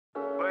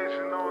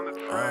Efron on the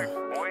track,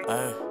 boy.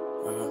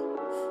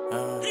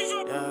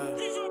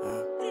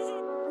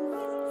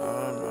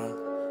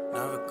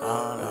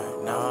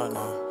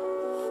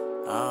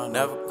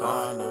 Never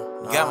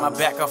gone. Got my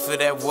back off of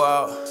that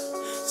wall.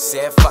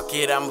 Said fuck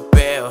it, I'ma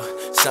bail.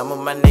 Some of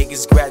my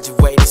niggas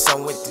graduated,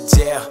 some went to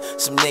jail.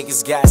 Some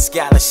niggas got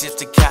scholarships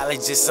to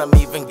colleges, some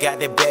even got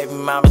their baby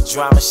mama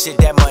drama. Shit,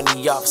 that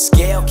money off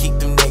scale, keep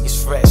them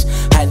niggas fresh.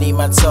 I need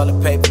my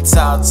toilet paper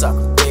towel,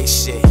 talkin' big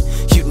shit.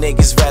 You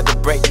niggas rather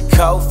break the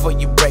code before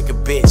you break a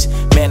bitch.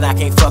 Man, I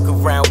can't fuck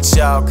around with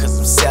y'all, cause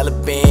I'm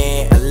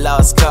celibate. A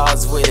lost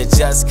cause with a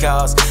just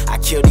cause. I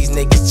kill these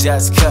niggas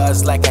just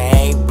cause, like I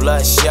ain't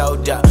blood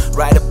showed up.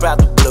 Right about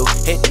the blue,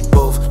 hit the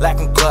booth like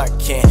I'm Clark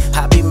Kent.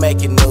 I be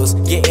making news,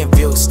 getting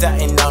views,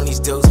 stunting on these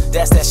dudes.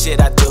 That's that shit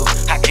I do.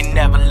 I can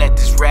never let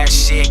this rap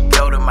shit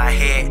go to my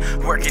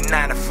head. Working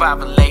 9 to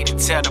 5 or later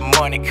till the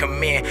morning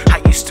come in.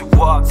 I used to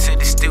walk to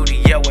the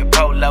studio with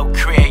Polo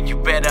Crib. You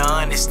better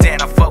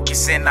understand I'm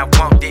focusing, I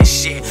want this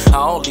shit. I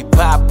only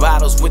buy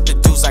bottles with the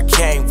dudes I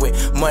came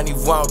with. Money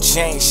won't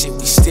change shit,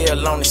 we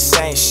still on the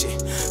same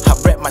shit. I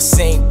rep my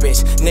scene,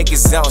 bitch,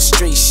 niggas on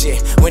street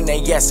shit. When they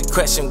ask a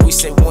question, we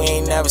say we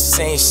ain't never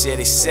seen shit.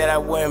 They said I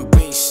wouldn't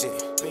be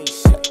shit.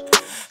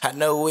 I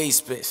know we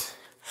spit.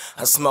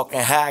 I'm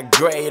smoking high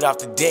grade off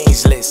the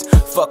Dean's list.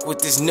 Fuck with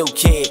this new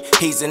kid,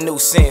 he's a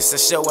nuisance. I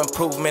show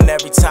improvement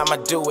every time I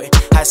do it.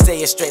 I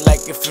stay straight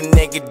like if a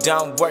nigga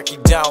don't work, he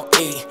don't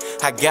eat.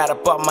 I got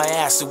up off my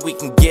ass so we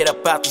can get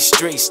up out the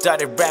streets.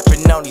 Started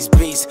rapping on these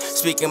beats,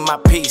 speaking my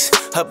piece.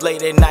 Up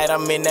late at night,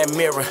 I'm in that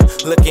mirror,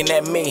 looking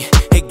at me.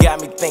 It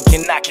got me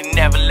thinking I can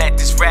never let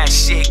this rap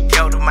shit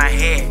go to my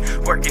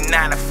head. Working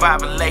 9 to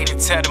 5 or later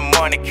till the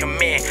morning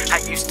come in. I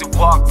used to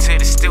walk to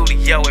the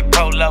studio at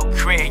Polo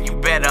Crib. You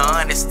better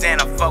understand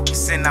I'm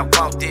focusing, I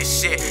want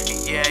this shit.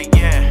 Yeah,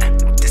 yeah.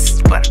 This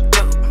is what I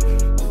do.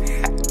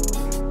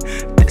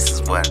 This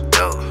is what I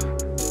do.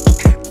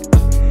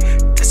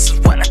 This is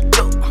what I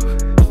do.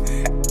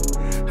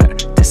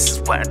 This is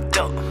what I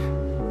do.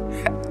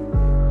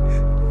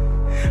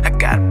 I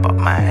got up off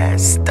my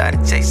ass,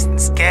 started chasing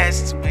this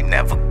cash, we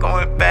never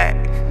going back.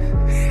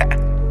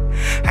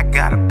 I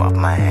got up off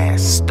my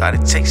ass,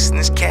 started chasing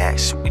this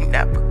cash, we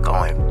never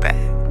going back.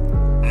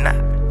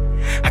 Nah.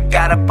 I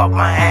got up off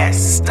my ass,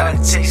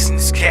 started chasing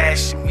this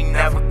cash, we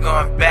never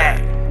going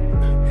back.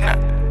 Nah.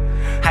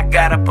 I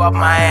got up off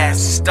my ass,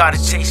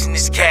 started chasing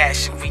this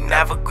cash, we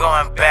never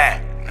going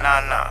back.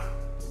 Nah.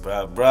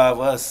 Bruh,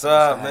 what's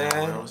up,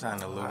 man? What's on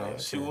the Ludo?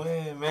 What you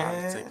in,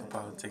 man?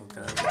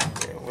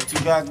 Politicking. What you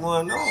got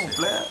going on,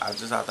 player? I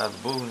just out the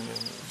booth and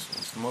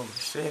smoking.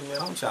 Shit, man,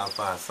 I'm trying to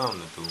find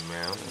something to do,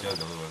 man. I'm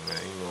juggling with, man.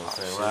 You know what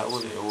I'm saying? Right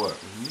with me or what?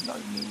 You know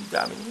you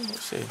got me, you know,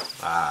 shit.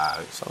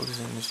 Alright. So this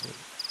in this shit.